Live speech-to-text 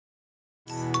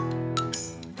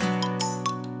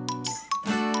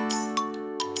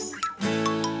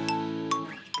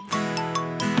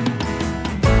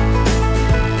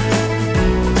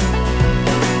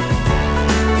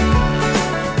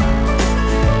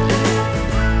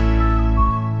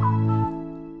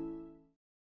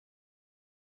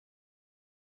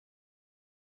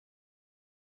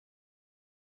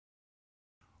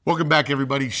Welcome back,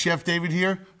 everybody. Chef David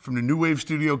here from the NuWave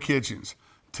Studio Kitchens.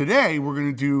 Today, we're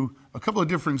going to do a couple of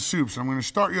different soups. I'm going to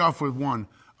start you off with one,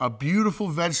 a beautiful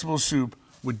vegetable soup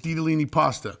with Ditalini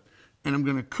pasta. And I'm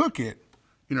going to cook it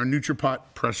in our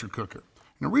NutriPot pressure cooker.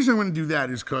 And the reason I'm going to do that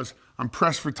is because I'm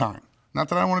pressed for time. Not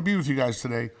that I want to be with you guys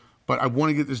today, but I want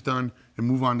to get this done and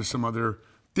move on to some other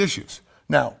dishes.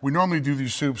 Now, we normally do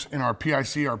these soups in our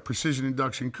PIC, our precision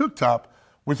induction cooktop,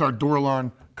 with our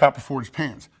Duralon copper forged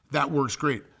pans. That works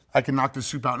great. I can knock this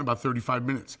soup out in about 35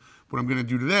 minutes. What I'm gonna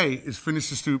do today is finish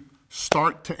the soup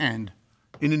start to end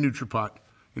in a NutriPot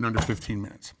in under 15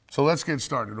 minutes. So let's get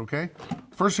started, okay?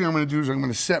 First thing I'm gonna do is I'm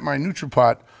gonna set my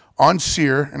NutriPot on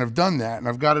SEAR, and I've done that, and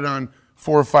I've got it on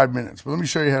 4 or 5 minutes. But let me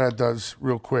show you how that does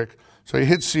real quick. So you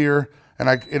hit SEAR, and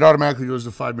it automatically goes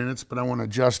to 5 minutes, but I wanna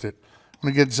adjust it. I'm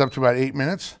gonna get this up to about 8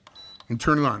 minutes and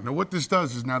turn it on. Now what this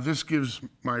does is now this gives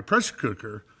my pressure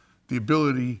cooker the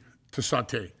ability to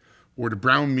saute, or to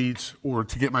brown meats, or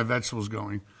to get my vegetables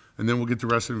going. And then we'll get the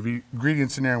rest of the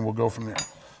ingredients in there and we'll go from there.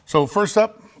 So first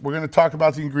up, we're gonna talk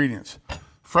about the ingredients.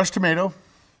 Fresh tomato.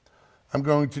 I'm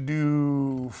going to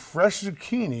do fresh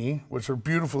zucchini, which are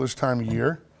beautiful this time of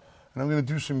year. And I'm gonna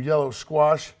do some yellow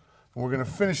squash. And we're gonna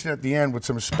finish it at the end with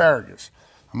some asparagus.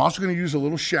 I'm also gonna use a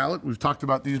little shallot. We've talked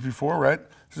about these before, right?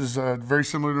 This is very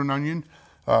similar to an onion.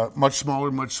 Much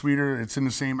smaller, much sweeter. It's in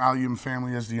the same allium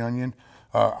family as the onion.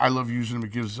 I love using them.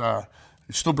 It gives,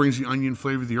 it still brings the onion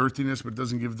flavor, the earthiness, but it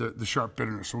doesn't give the sharp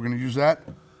bitterness. So we're gonna use that.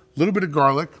 A little bit of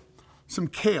garlic, some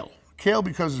kale. Kale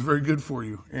because it's very good for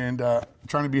you and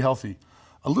trying to be healthy.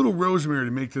 A little rosemary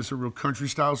to make this a real country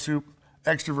style soup,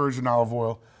 extra virgin olive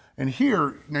oil. And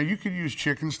here, now you could use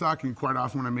chicken stock, and quite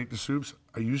often when I make the soups,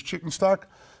 I use chicken stock.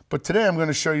 But today I'm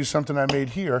gonna show you something I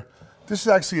made here. This is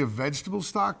actually a vegetable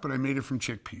stock, but I made it from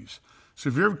chickpeas. So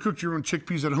if you ever cooked your own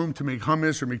chickpeas at home to make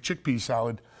hummus or make chickpea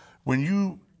salad, when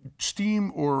you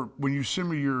steam or when you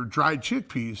simmer your dried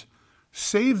chickpeas,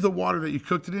 save the water that you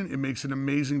cooked it in. It makes an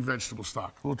amazing vegetable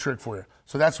stock. A little trick for you.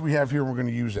 So that's what we have here, and we're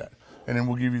gonna use that. And then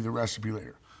we'll give you the recipe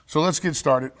later. So let's get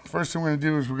started. First thing we're gonna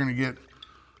do is we're gonna get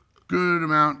a good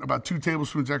amount, about 2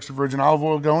 tablespoons extra virgin olive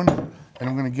oil going, and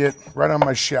I'm gonna get right on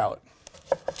my shallot.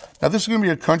 Now this is gonna be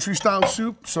a country style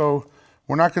soup, so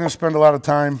we're not gonna spend a lot of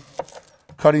time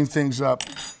cutting things up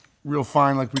real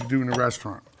fine like we do in a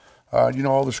restaurant. You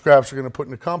know, all the scraps we're gonna put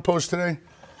in the compost today.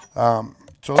 So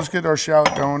let's get our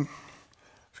shallot going.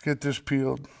 Let's get this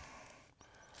peeled.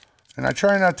 And I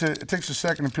try not to, it takes a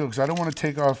second to peel because I don't want to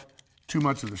take off too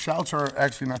much of the shallots are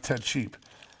actually not that cheap.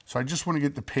 So I just want to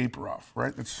get the paper off,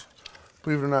 right? It's,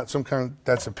 believe it or not,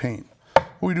 that's a pain.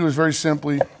 What we do is very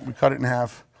simply, we cut it in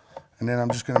half, and then I'm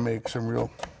just gonna make some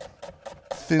real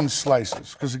thin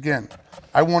slices. Because again,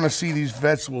 I want to see these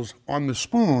vegetables on the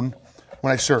spoon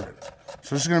when I serve it.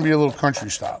 So this is going to be a little country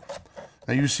style.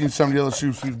 Now you've seen some of the other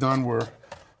soups we've done where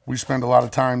we spend a lot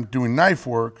of time doing knife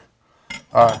work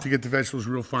to get the vegetables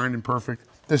real fine and perfect.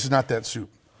 This is not that soup.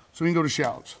 So we can go to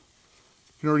shallots.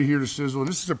 You can already hear the sizzle.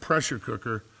 This is a pressure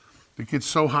cooker that gets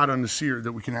so hot on the sear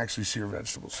that we can actually sear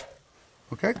vegetables.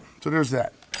 Okay, so there's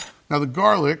that. Now the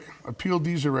garlic, I peeled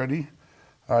these already.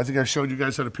 I think I showed you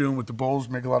guys how to peel them with the bowls,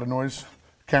 make a lot of noise.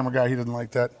 Camera guy, he doesn't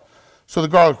like that. So the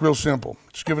garlic, real simple.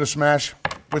 Just give it a smash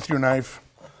with your knife.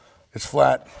 It's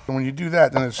flat. And when you do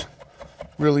that, then it's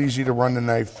real easy to run the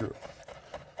knife through.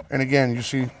 And again, you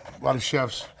see a lot of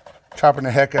chefs chopping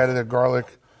the heck out of their garlic.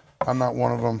 I'm not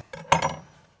one of them.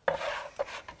 If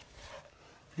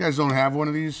you guys don't have one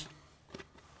of these,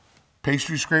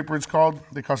 pastry scraper it's called.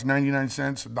 They cost 99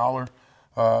 cents,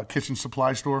 $1, kitchen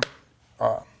supply store.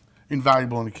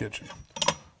 Invaluable in the kitchen.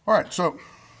 All right, so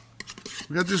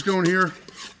we got this going here.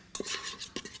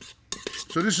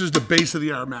 So this is the base of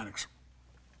the aromatics.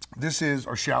 This is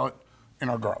our shallot and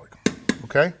our garlic,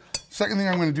 okay? Second thing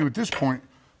I'm gonna do at this point,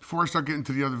 before I start getting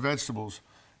to the other vegetables,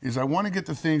 is I wanna get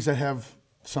the things that have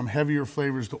some heavier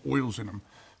flavors, the oils in them.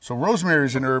 So rosemary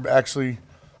is an herb, actually,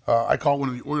 I call it one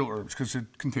of the oil herbs because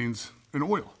it contains an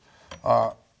oil,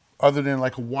 other than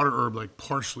like a water herb like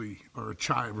parsley or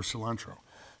chive or cilantro.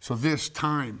 So this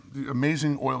thyme, the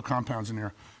amazing oil compounds in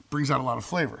there, brings out a lot of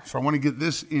flavor. So I want to get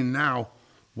this in now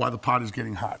while the pot is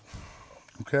getting hot.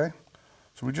 Okay?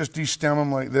 So we just de-stem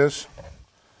them like this.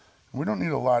 We don't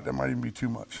need a lot, that might even be too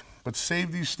much. But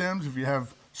save these stems. If you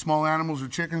have small animals or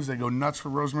chickens, they go nuts for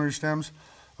rosemary stems.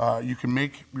 You can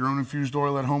make your own infused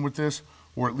oil at home with this,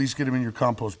 or at least get them in your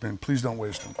compost bin. Please don't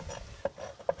waste them.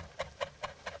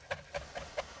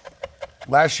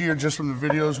 Last year, just from the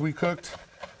videos we cooked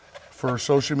for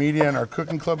social media and our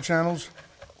cooking club channels,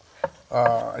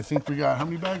 I think we got, how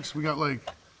many bags? We got like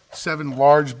 7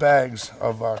 large bags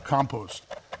of compost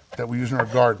that we use in our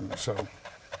garden. So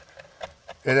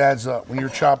It adds up. When you're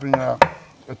chopping a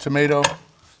tomato,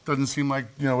 doesn't seem like,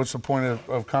 you know, what's the point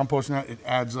of composting that? It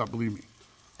adds up, believe me.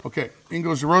 Okay, in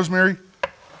goes the rosemary,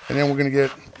 and then we're gonna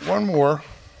get one more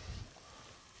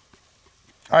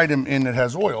item in that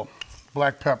has oil,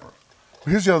 black pepper.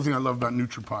 But here's the other thing I love about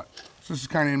NutriPot. So this is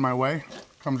kind of in my way,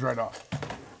 comes right off.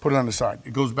 Put it on the side.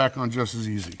 It goes back on just as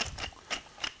easy.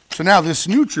 So now this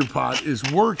NutriPot is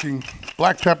working,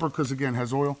 black pepper, because again,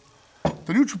 has oil.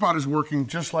 The NutriPot is working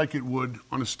just like it would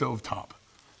on a stove top.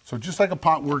 So just like a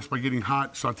pot works by getting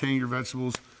hot, sauteing your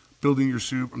vegetables, building your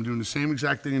soup, I'm doing the same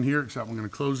exact thing in here, except I'm gonna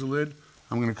close the lid.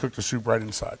 I'm gonna cook the soup right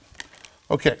inside.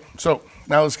 Okay, so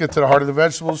now let's get to the heart of the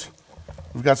vegetables.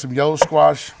 We've got some yellow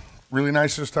squash, really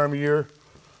nice this time of year.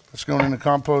 That's going in the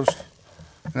compost.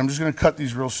 And I'm just gonna cut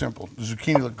these real simple. The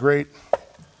zucchini look great.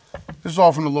 This is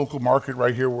all from the local market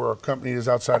right here where our company is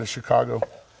outside of Chicago.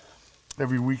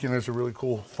 Every weekend there's a really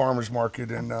cool farmer's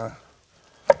market, and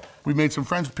we made some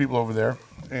friends with people over there,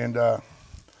 and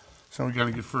so we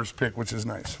gotta get first pick, which is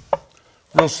nice.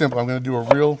 Real simple. I'm gonna do a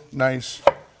real nice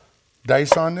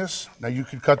dice on this. Now you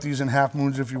could cut these in half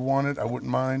moons if you wanted. I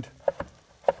wouldn't mind.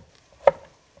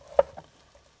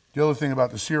 The other thing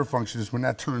about the SEAR function is when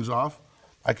that turns off,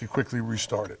 I could quickly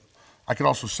restart it. I could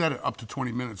also set it up to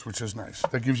 20 minutes, which is nice.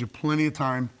 That gives you plenty of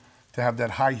time to have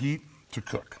that high heat to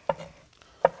cook.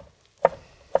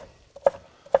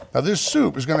 Now this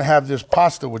soup is gonna have this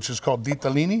pasta, which is called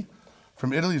Ditalini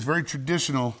from Italy. It's very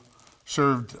traditional,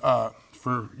 served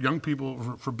for young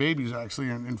people, for babies actually,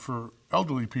 and for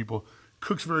elderly people.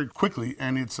 Cooks very quickly,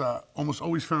 and it's almost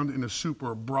always found in a soup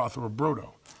or a broth or a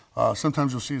brodo.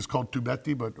 Sometimes you'll see it's called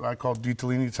tubetti, but I call it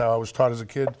Ditalini. It's how I was taught as a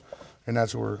kid, and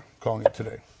that's what we're calling it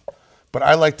today. But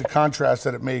I like the contrast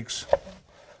that it makes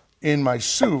in my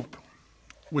soup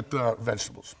with the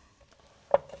vegetables.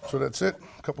 So that's it,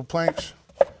 a couple planks,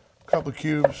 a couple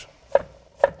cubes.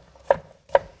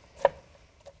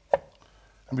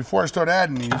 And before I start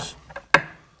adding these,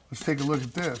 let's take a look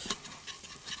at this.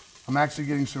 I'm actually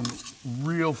getting some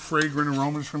real fragrant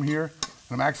aromas from here,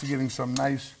 and I'm actually getting some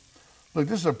nice, look,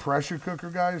 this is a pressure cooker,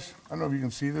 guys. I don't know if you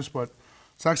can see this, but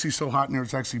it's actually so hot in there,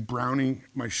 it's actually browning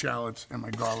my shallots and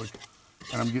my garlic.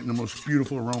 And I'm getting the most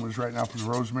beautiful aromas right now from the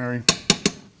rosemary,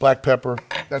 black pepper.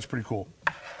 That's pretty cool.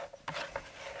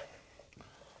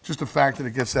 Just the fact that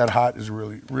it gets that hot is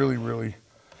really, really, really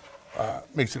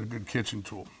makes it a good kitchen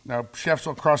tool. Now, chefs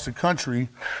across the country,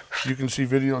 you can see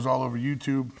videos all over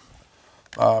YouTube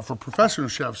for professional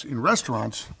chefs in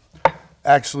restaurants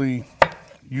actually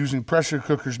using pressure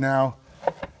cookers now,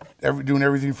 doing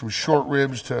everything from short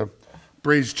ribs to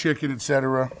braised chicken,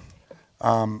 etc.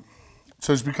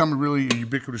 So it's become really a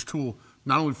ubiquitous tool,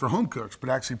 not only for home cooks, but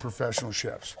actually professional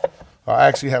chefs. I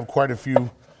actually have quite a few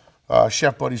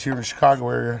chef buddies here in the Chicago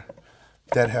area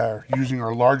that are using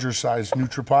our larger size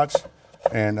NutriPots,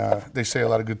 and they say a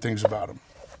lot of good things about them.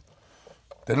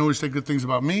 They don't always say good things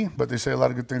about me, but they say a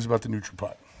lot of good things about the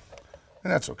NutriPot,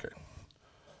 and that's okay.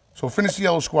 So finish the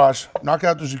yellow squash, knock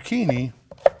out the zucchini,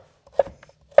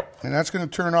 and that's gonna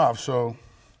turn off. So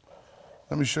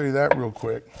let me show you that real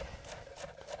quick.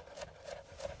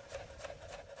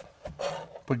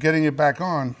 But getting it back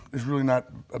on is really not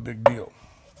a big deal.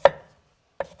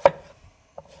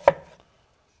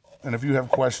 And if you have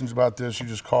questions about this, you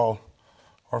just call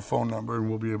our phone number and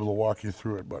we'll be able to walk you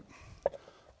through it. But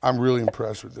I'm really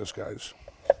impressed with this, guys.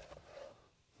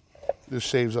 This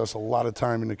saves us a lot of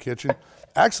time in the kitchen.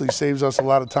 Actually saves us a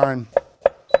lot of time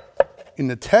in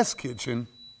the test kitchen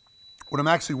when I'm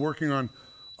actually working on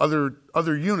other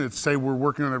units. Say we're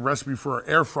working on a recipe for our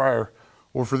air fryer,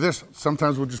 or for this,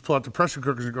 sometimes we'll just pull out the pressure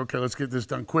cookers and go, okay, let's get this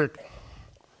done quick.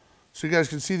 So you guys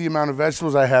can see the amount of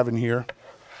vegetables I have in here.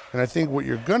 And I think what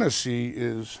you're gonna see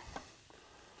is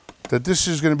that this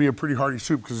is gonna be a pretty hearty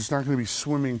soup because it's not gonna be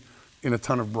swimming in a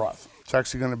ton of broth. It's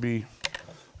actually gonna be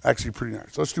pretty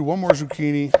nice. Let's do one more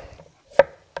zucchini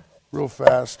real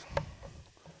fast.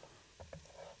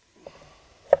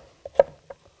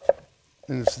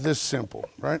 And it's this simple,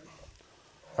 right?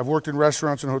 I've worked in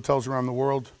restaurants and hotels around the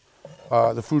world.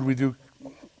 The food we do,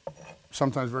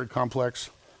 sometimes very complex.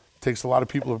 Takes a lot of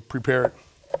people to prepare it.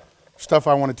 Stuff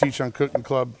I want to teach on Cooking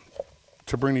Club,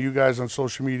 to bring to you guys on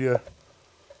social media.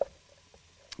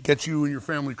 Get you and your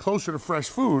family closer to fresh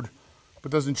food,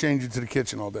 but doesn't change you to the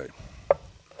kitchen all day.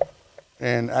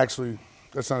 And actually,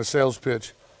 that's not a sales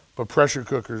pitch, but pressure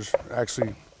cookers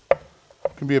actually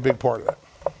can be a big part of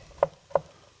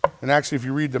that. And actually, if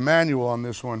you read the manual on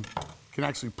this one, you can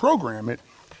actually program it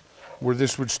where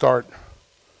this would start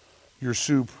your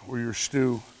soup or your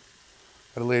stew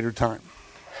at a later time.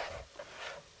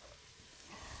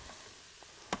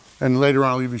 And later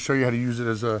on, I'll even show you how to use it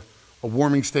as a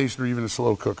warming station or even a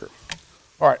slow cooker.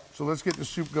 All right, so let's get the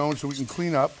soup going so we can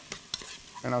clean up,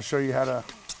 and I'll show you how to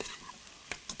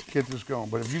get this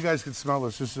going. But if you guys can smell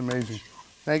this, this is amazing.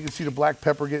 Now you can see the black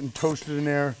pepper getting toasted in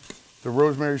there. The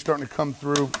rosemary starting to come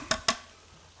through.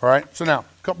 All right, so now,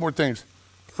 a couple more things.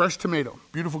 Fresh tomato,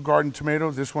 beautiful garden tomato.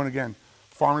 This one, again,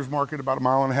 farmer's market about 1.5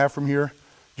 miles from here.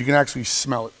 You can actually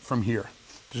smell it from here.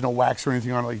 There's no wax or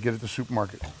anything on it like you get at the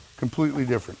supermarket. Completely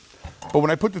different. But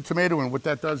when I put the tomato in, what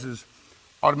that does is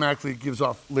automatically it gives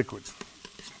off liquids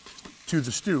to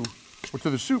the stew, or to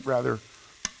the soup rather,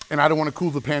 and I don't want to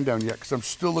cool the pan down yet because I'm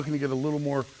still looking to get a little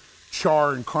more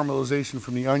char and caramelization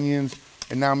from the onions,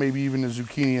 and now maybe even the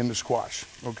zucchini and the squash,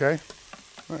 okay?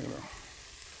 There you go.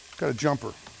 Got a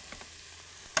jumper.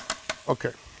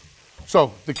 Okay,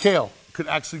 so the kale could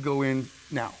actually go in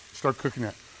now. Start cooking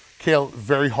that. Kale,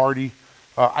 very hardy.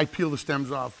 I peel the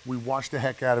stems off. We wash the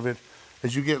heck out of it.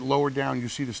 As you get lower down, you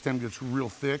see the stem gets real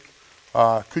thick.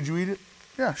 Could you eat it?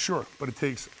 Yeah, sure, but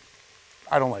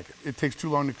I don't like it. It takes too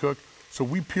long to cook. So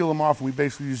we peel them off and we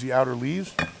basically use the outer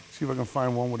leaves. See if I can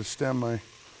find one with a stem my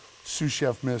sous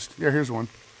chef missed. Yeah, here's one.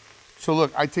 So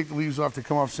look, I take the leaves off to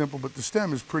come off simple, but the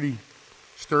stem is pretty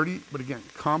sturdy. But again,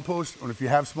 compost, and if you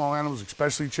have small animals,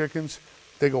 especially chickens,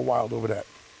 they go wild over that.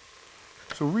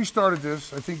 So restarted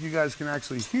this. I think you guys can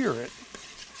actually hear it.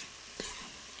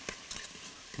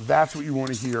 That's what you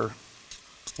want to hear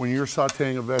when you're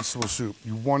sauteing a vegetable soup.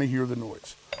 You want to hear the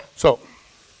noise. So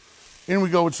in we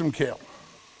go with some kale.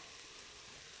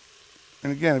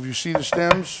 And again, if you see the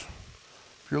stems,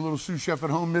 if you're a little sous chef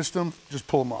at home, missed them, just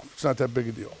pull them off. It's not that big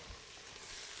a deal.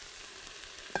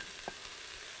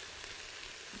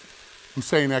 I'm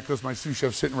saying that because my sous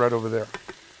chef's sitting right over there.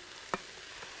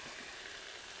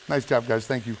 Nice job, guys.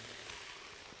 Thank you.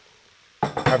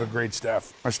 I have a great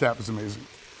staff. My staff is amazing.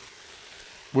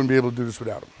 Wouldn't be able to do this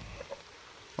without them.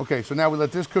 Okay, so now we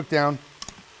let this cook down.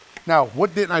 Now,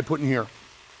 what didn't I put in here?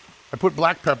 I put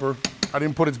black pepper. I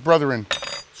didn't put its brother in.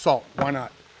 Salt. Why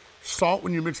not? Salt,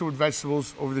 when you mix it with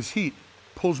vegetables over this heat,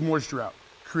 pulls moisture out,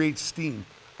 creates steam.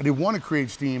 I didn't want to create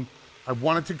steam. I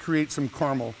wanted to create some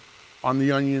caramel on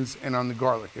the onions and on the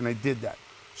garlic, and I did that.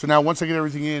 So now once I get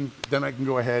everything in, then I can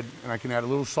go ahead and I can add a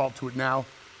little salt to it now,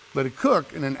 let it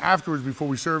cook, and then afterwards, before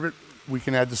we serve it, we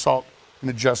can add the salt and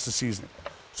adjust the seasoning.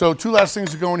 So 2 last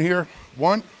things to go in here.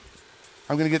 One,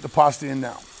 I'm gonna get the pasta in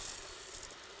now.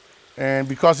 And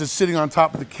because it's sitting on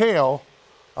top of the kale,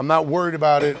 I'm not worried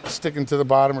about it sticking to the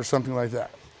bottom or something like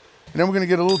that. And then we're gonna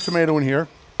get a little tomato in here.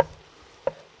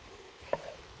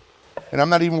 And I'm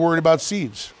not even worried about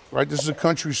seeds, right? This is a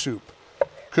country soup.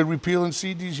 Could we peel and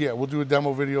seed these? Yeah, we'll do a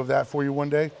demo video of that for you one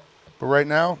day. But right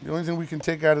now, the only thing we can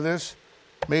take out of this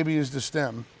maybe is the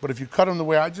stem. But if you cut them the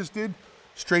way I just did,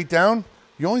 straight down,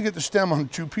 you only get the stem on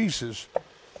 2 pieces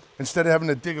instead of having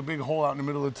to dig a big hole out in the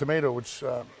middle of the tomato, which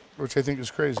I think is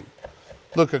crazy.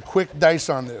 Look, a quick dice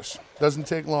on this. Doesn't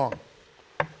take long.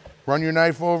 Run your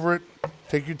knife over it.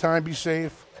 Take your time, be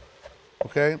safe.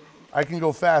 Okay? I can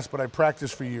go fast, but I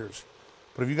practice for years.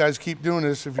 But if you guys keep doing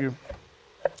this, if you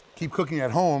keep cooking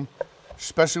at home,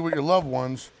 especially with your loved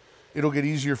ones, it'll get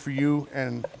easier for you.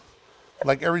 And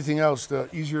like everything else, the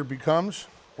easier it becomes,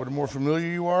 or the more familiar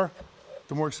you are,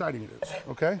 the more exciting it is,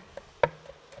 okay?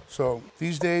 So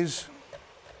these days,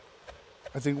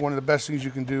 I think one of the best things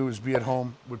you can do is be at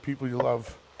home with people you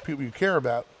love, people you care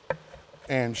about,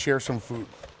 and share some food.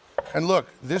 And look,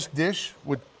 this dish,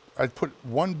 I put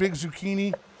 1 big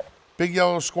zucchini, big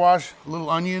yellow squash, a little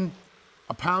onion,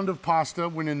 a pound of pasta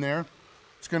went in there.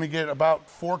 It's gonna get about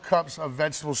 4 cups of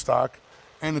vegetable stock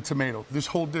and a tomato. This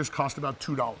whole dish cost about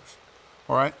 $2, all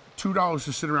right? $2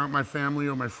 to sit around with my family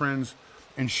or my friends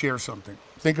and share something.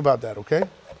 Think about that, okay?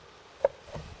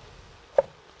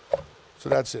 So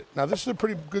that's it. Now this is a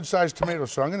pretty good sized tomato,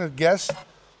 so I'm gonna guess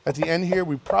at the end here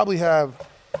we probably have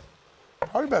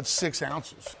about 6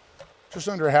 ounces, just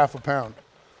under ½ a pound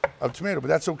of tomato, but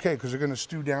that's okay because they're gonna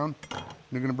stew down and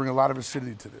they're gonna bring a lot of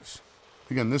acidity to this.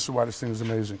 Again, this is why this thing is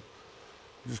amazing.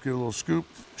 Just get a little scoop.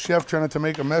 Chef trying not to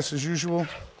make a mess as usual.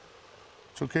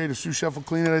 It's okay, the sous chef will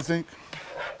clean it, I think.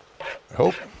 I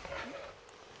hope.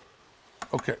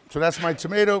 Okay, so that's my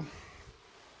tomato.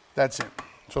 That's it.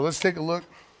 So let's take a look.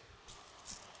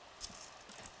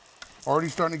 Already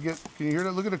starting to get, can you hear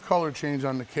that? Look at the color change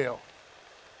on the kale.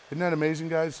 Isn't that amazing,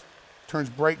 guys? Turns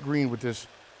bright green with this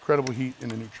incredible heat in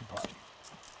the NutriPot.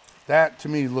 That, to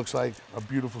me, looks like a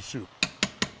beautiful soup.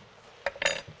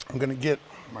 I'm gonna get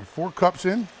my 4 cups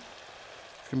in.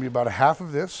 It's gonna be about ½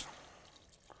 of this,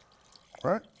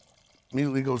 right?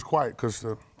 Immediately goes quiet because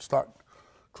the stock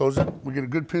closes it. We get a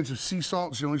good pinch of sea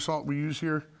salt. It's the only salt we use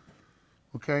here.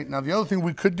 Okay, now the other thing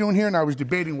we could do in here, and I was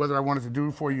debating whether I wanted to do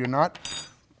it for you or not,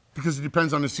 because it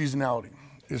depends on the seasonality.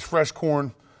 is fresh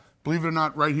corn. Believe it or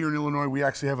not, right here in Illinois, we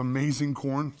actually have amazing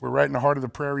corn. We're right in the heart of the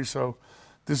prairie, so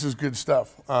this is good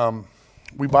stuff.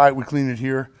 We buy it, we clean it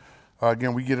here.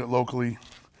 Again, we get it locally.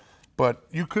 But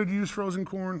you could use frozen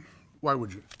corn. Why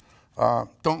would you?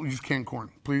 Don't use canned corn.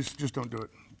 Please, just don't do it.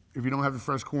 If you don't have the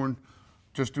fresh corn,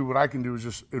 just do what I can do is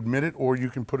just admit it, or you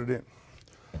can put it in.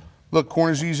 Look,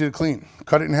 corn is easy to clean.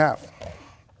 Cut it in half,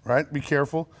 right? Be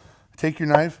careful. Take your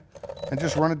knife and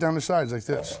just run it down the sides like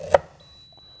this.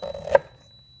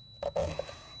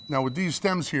 Now with these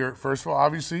stems here, first of all,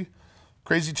 obviously,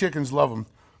 crazy chickens love them.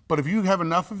 But if you have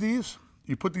enough of these,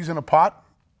 you put these in a pot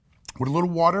with a little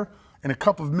water and a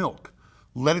cup of milk.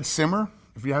 Let it simmer.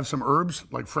 If you have some herbs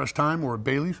like fresh thyme or a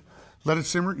bay leaf, let it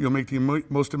simmer. You'll make the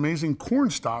most amazing corn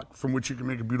stock from which you can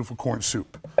make a beautiful corn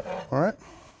soup. All right?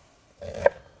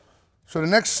 So the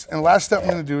next and last step I'm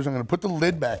going to do is I'm going to put the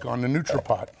lid back on the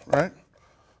NutriPot, right?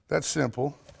 That's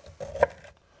simple.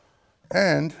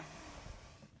 And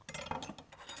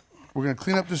we're going to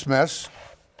clean up this mess.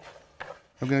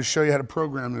 I'm going to show you how to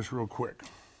program this real quick.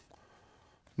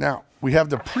 Now, we have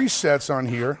the presets on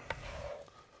here.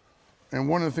 And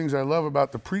one of the things I love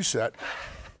about the preset,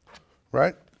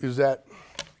 right, is that,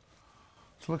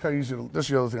 so look how easy, this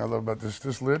is the other thing I love about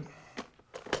this lid.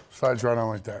 Slides right on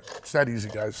like that. It's that easy,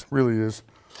 guys, really is.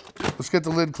 Let's get the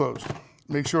lid closed.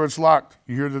 Make sure it's locked.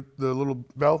 You hear the little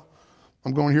bell?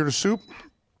 I'm going here to soup.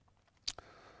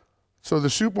 So the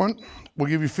soup one will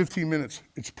give you 15 minutes.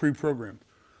 It's pre-programmed.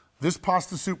 This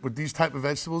pasta soup with these type of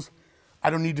vegetables, I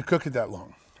don't need to cook it that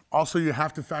long. Also, you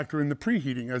have to factor in the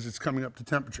preheating as it's coming up to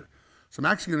temperature. So I'm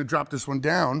actually going to drop this one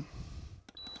down.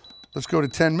 Let's go to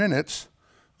 10 minutes.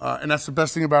 And that's the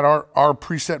best thing about our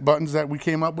preset buttons that we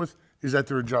came up with is that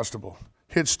they're adjustable.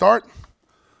 Hit start.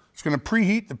 It's going to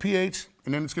preheat the pH,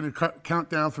 and then it's going to count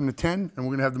down from the 10, and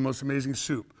we're going to have the most amazing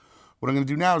soup. What I'm going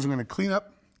to do now is I'm going to clean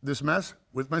up this mess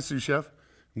with my sous chef.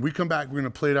 When we come back, we're going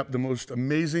to plate up the most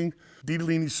amazing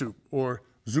Ditalini soup, or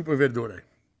zuppa verdure.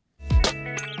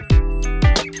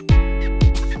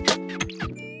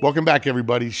 Welcome back,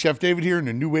 everybody. Chef David here in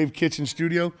the NuWave Kitchen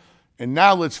Studio. And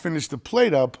now let's finish the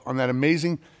plate up on that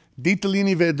amazing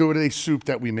Ditalini verdure soup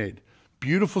that we made.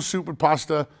 Beautiful soup with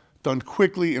pasta, done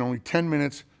quickly in only 10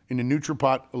 minutes in the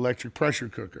NutriPot electric pressure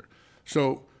cooker.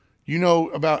 So, you know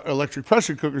about electric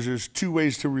pressure cookers, there's two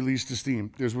ways to release the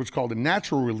steam. There's what's called a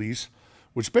natural release,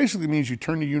 which basically means you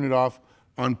turn the unit off,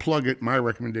 unplug it, my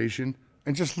recommendation,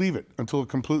 and just leave it until it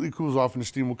completely cools off and the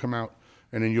steam will come out,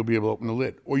 and then you'll be able to open the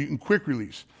lid. Or you can quick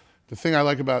release. The thing I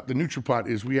like about the NutriPot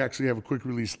is we actually have a quick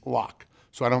release lock,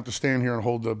 so I don't have to stand here and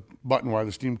hold the button while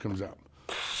the steam comes out.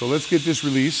 So let's get this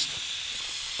released.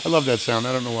 I love that sound.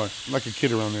 I don't know why. I'm like a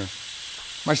kid around there.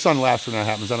 My son laughs when that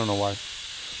happens. I don't know why.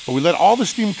 But we let all the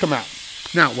steam come out.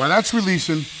 Now, while that's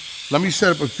releasing, let me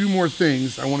set up a few more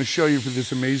things I want to show you for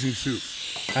this amazing soup.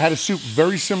 I had a soup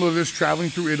very similar to this traveling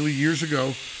through Italy years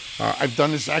ago. I've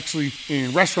done this actually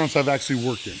in restaurants I've actually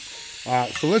worked in.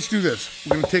 So let's do this.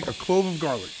 We're going to take a clove of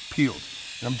garlic, peeled,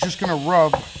 and I'm just going to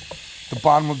rub the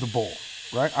bottom of the bowl,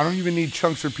 right? I don't even need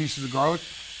chunks or pieces of garlic.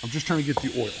 I'm just trying to get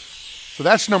the oil. So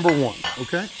that's number one,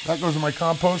 okay? That goes in my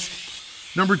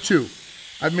compost. Number two,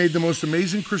 I've made the most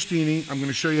amazing crostini. I'm going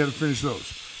to show you how to finish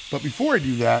those. But before I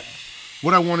do that,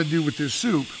 what I want to do with this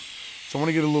soup is I want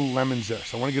to get a little lemon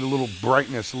zest. I want to get a little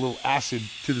brightness, a little acid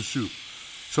to the soup.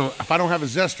 So if I don't have a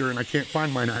zester, and I can't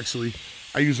find mine actually,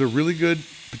 I use a really good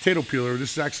potato peeler.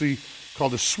 This is actually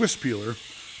called a Swiss peeler,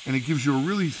 and it gives you a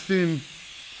really thin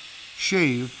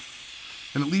shave,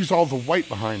 and it leaves all the white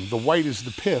behind. The white is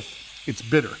the pith. It's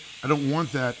bitter. I don't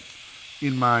want that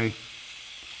in my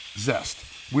zest.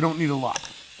 We don't need a lot.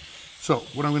 So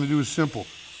what I'm going to do is simple.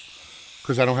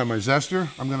 Because I don't have my zester,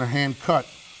 I'm going to hand cut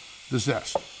the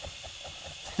zest.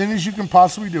 Thin as you can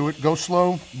possibly do it. Go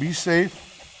slow. Be safe.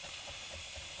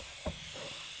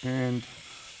 And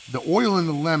the oil and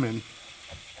the lemon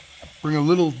bring a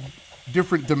little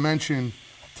different dimension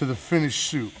to the finished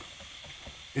soup.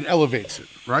 It elevates it,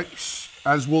 right?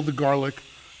 As will the garlic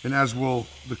and as will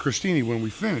the crostini when we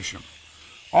finish them.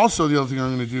 Also, the other thing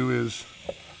I'm going to do is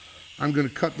I'm going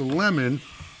to cut the lemon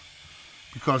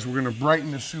because we're going to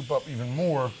brighten the soup up even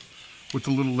more with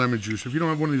the little lemon juice. If you don't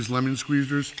have one of these lemon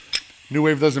squeezers,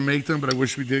 NuWave doesn't make them, but I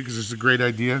wish we did because it's a great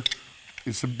idea.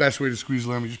 It's the best way to squeeze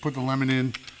lemon. Just put the lemon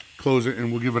in, close it,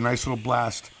 and we'll give a nice little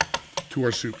blast to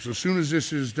our soup. So as soon as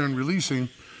this is done releasing,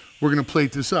 we're going to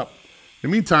plate this up. In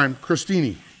the meantime,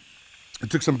 crostini. I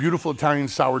took some beautiful Italian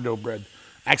sourdough bread.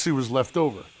 Actually was left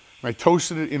over. And I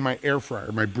toasted it in my air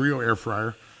fryer, my Brio air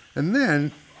fryer. And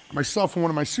then myself and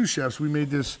one of my sous chefs, we made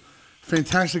this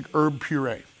fantastic herb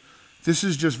puree. This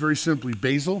is just very simply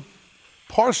basil,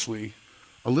 parsley,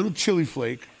 a little chili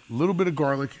flake, a little bit of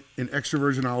garlic and extra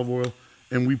virgin olive oil,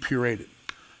 and we pureed it.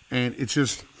 And it's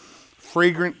just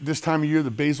fragrant this time of year. The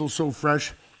basil's so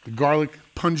fresh, the garlic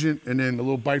pungent, and then a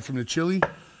little bite from the chili.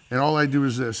 And all I do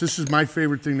is this. This is my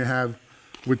favorite thing to have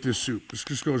with this soup. This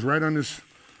just goes right on this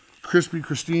crispy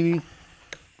crostini.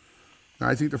 Now,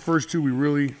 I think the first two we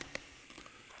really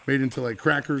made into like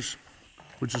crackers,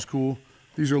 which is cool.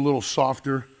 These are a little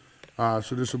softer, so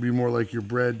this will be more like your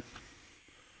bread,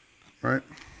 right?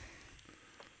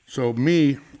 So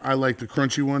me, I like the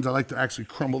crunchy ones. I like to actually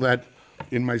crumble that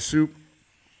in my soup.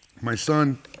 My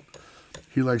son,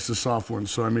 he likes the soft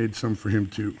ones, so I made some for him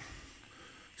too.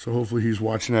 So hopefully he's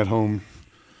watching at home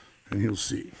and he'll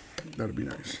see. That'll be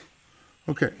nice.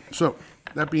 Okay, so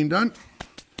that being done,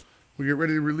 we get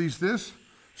ready to release this.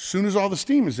 As soon as all the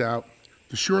steam is out,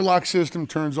 the Sure Lock system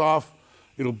turns off,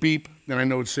 it'll beep, then I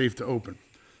know it's safe to open.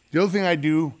 The other thing I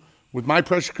do with my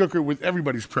pressure cooker, with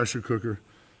everybody's pressure cooker,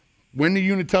 when the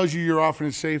unit tells you you're off and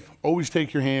it's safe, always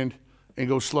take your hand and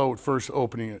go slow at first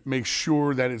opening it. Make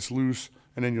sure that it's loose,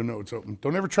 and then you'll know it's open.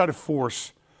 Don't ever try to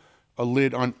force a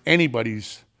lid on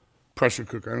anybody's pressure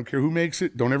cooker. I don't care who makes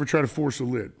it. Don't ever try to force a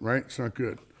lid, right? It's not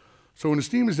good. So when the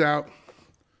steam is out,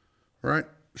 right,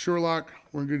 Sure Lock,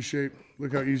 we're in good shape.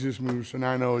 Look how easy this moves. So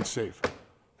now I know it's safe.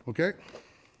 Okay?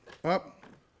 Up.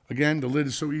 Again, the lid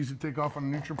is so easy to take off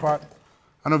on the NutriPot.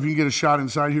 I don't know if you can get a shot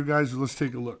inside here, guys, but let's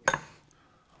take a look.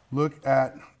 Look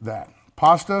at that.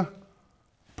 Pasta,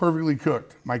 perfectly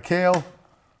cooked. My kale,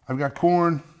 I've got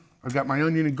corn, I've got my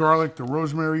onion and garlic, the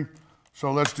rosemary.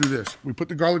 So let's do this. We put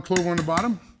the garlic clove on the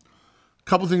bottom. A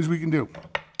couple things we can do.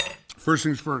 First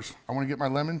things first, I want to get my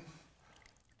lemon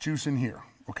juice in here,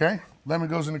 okay? Lemon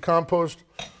goes in the compost,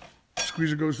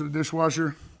 squeezer goes to the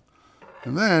dishwasher.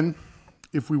 And then,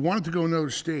 if we wanted to go another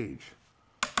stage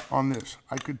on this,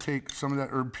 I could take some of that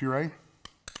herb puree,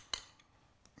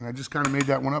 and I just kind of made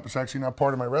that one up. It's actually not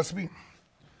part of my recipe,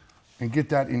 and get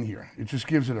that in here. It just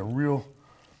gives it a real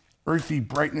earthy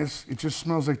brightness. It just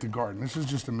smells like the garden. This is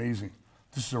just amazing.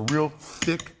 This is a real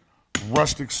thick,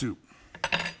 rustic soup.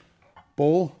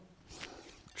 Bowl,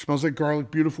 smells like garlic,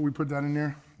 beautiful. We put that in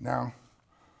there. Now,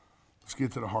 let's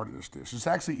get to the heart of this dish. This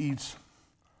actually eats,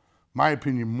 my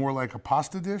opinion, more like a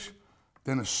pasta dish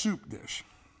than a soup dish.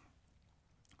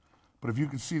 But if you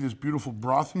can see this beautiful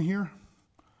broth in here,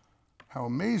 how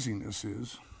amazing this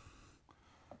is.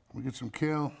 We get some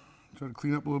kale, try to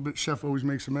clean up a little bit. Chef always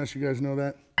makes a mess, you guys know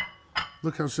that.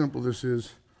 Look how simple this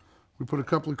is. We put a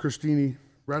couple of crostini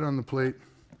right on the plate.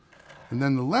 And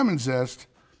then the lemon zest,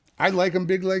 I like them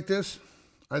big like this.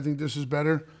 I think this is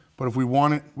better, but if we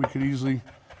want it, we could easily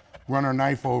run our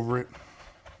knife over it.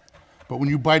 But when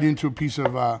you bite into a piece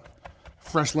of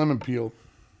fresh lemon peel,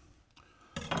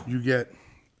 you get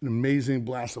an amazing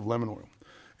blast of lemon oil.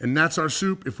 And that's our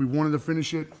soup. If we wanted to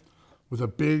finish it with a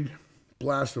big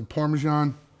blast of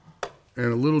Parmesan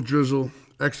and a little drizzle,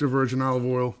 extra virgin olive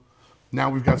oil, now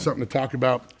we've got something to talk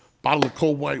about. Bottle of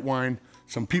cold white wine,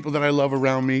 some people that I love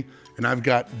around me, and I've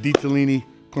got Ditalini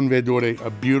con verdure, a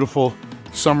beautiful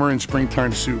summer and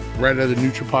springtime soup right out of the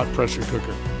NutriPot pressure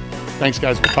cooker. Thanks,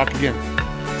 guys. We'll talk again.